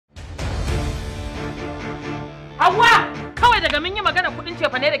Hauwa! Kawai daga mun yi magana kudin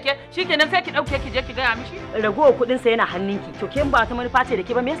cefa ne da ke shikenan sai ki dauke ki je ki gaya mishi. Ragowar kudin sa yana hannunki. To ke ba ta manufa ce da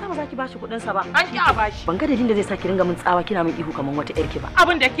ke ba me yasa ba za ki bashi kudin sa ba? An ki a bashi. Ban ga dalilin da zai sa ki ringa mun tsawa kina min ihu kaman wata yarki ba.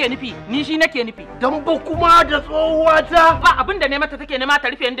 Abin da yake nufi ni shi nake nufi. Dan ba kuma da tsohuwa ta. Ba abin da ne mata take nema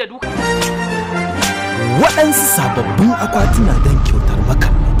ta rufe ni da duka. Waɗansu sababbin akwatuna don kyautar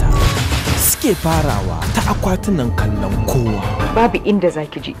makallata suke farawa ta akwatunan kallon kowa. Babu inda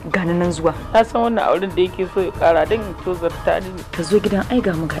zaki je gani nan zuwa. Na san wannan auren da yake so ya kara don in to zarta ni. Ka zo gidan ai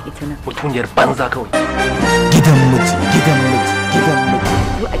ga mu ga ita nan. Mutuniyar banza kawai. Gidan miji, gidan miji, gidan miji.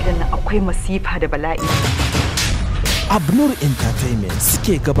 Zo a gidan nan akwai masifa da bala'i. Abnur Entertainment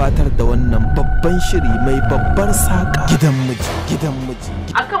suke gabatar da wannan babban shiri mai babbar saƙa. Gidan miji, gidan miji.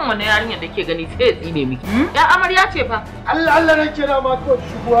 Akan wani yarinyar da ke gani sai ya tsine miki. Ya amarya ce fa. Allah na kira ma kawai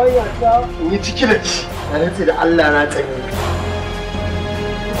shigo hanya ta. Ni ciki da ci. Na rantsi da Allah na tsane.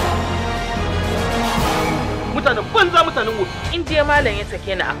 Mutanen banza mutanen wofi. In je malam ya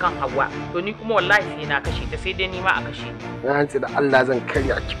sake ni akan Hauwa, to ni kuma wallahi sai na kashe ta sai dai ni ma a kashe. Na rantsi da Allah zan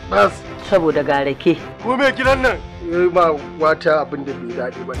karya ki bas. Saboda garake. Ko me gidan nan? Ba wata abin da bai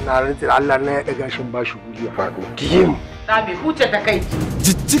daɗi ba. Na rantsi da Allah na ya ɗaga shin ba shi guri ya faɗo. Dim. Ta bai huce ta kai.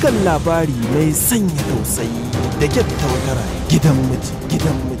 Jijjigan labari mai sanya tausayi da kyautawar gidan miji,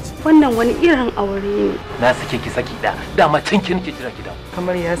 gidan miji. Wannan wani irin aure ne. Na sake ki saki da. Dama can ki nake jira gidan.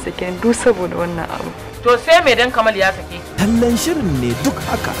 Kamar ya sake duk saboda wannan abu. To sai me dan Kamal ya sake? Tallan shirin ne duk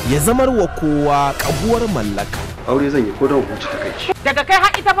haka ya zamar wa kowa kabuwar mallaka. Aure zan yi ko da hukunci ta kai. Daga kai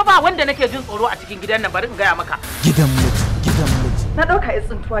har ita fa ba wanda nake jin tsoro a cikin gidan nan bari in gaya maka. Gidan miji, gidan miji. Na dauka ya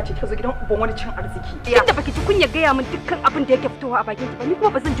tsintuwa ce ta zo gidan uban wani cin arziki. Inda baki ji kunya gaya min dukkan abin da yake fitowa a bakin ki ba ni kuma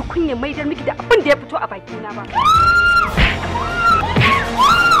ba zan ji kunya maidar miki da abin da ya fito a bakina ba.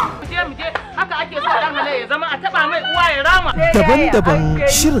 Muje haka ake so dan halaye ya zama a taba mai uwa ya rama. Daban-daban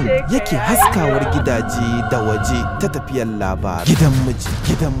shirin yake haskawar gidaje da waje ta tafiyar labari. Gidan miji,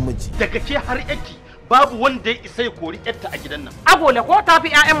 gidan miji. Daga ke har yaki babu wanda ya isa ya kori yarta a gidan nan. Agola ko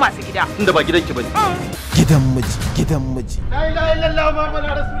tafi ƴaƴan masu gida. Tunda ba gidanki bane. Gidan miji, gidan miji. La ilaha illallah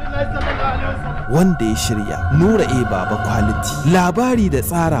Muhammadur Rasulullahi sallallahu alaihi wasallam. Wanda ya shirya Nura E Baba Quality. Labari da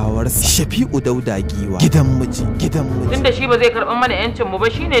tsarawar Shafi'u Dauda Giwa. Gidan miji, gidan miji. Tunda shi ba zai karɓar mana yancin mu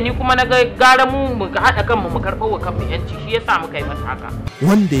ba shine ni kuma na ga gara mu haɗa kanmu mu karɓar wa kanmu yanci shi yasa muka yi masa haka.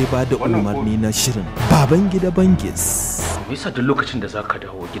 Wanda ya bada umarni na shirin Baban Gida Bangis. Me yasa duk lokacin da zaka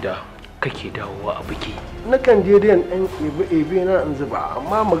dawo gida kake dawowa a biki? Nakan je da ɗan ebe na in zuba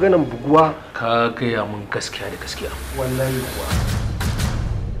amma maganan buguwa ka gaya mun gaskiya da gaskiya. Wallahi kuwa.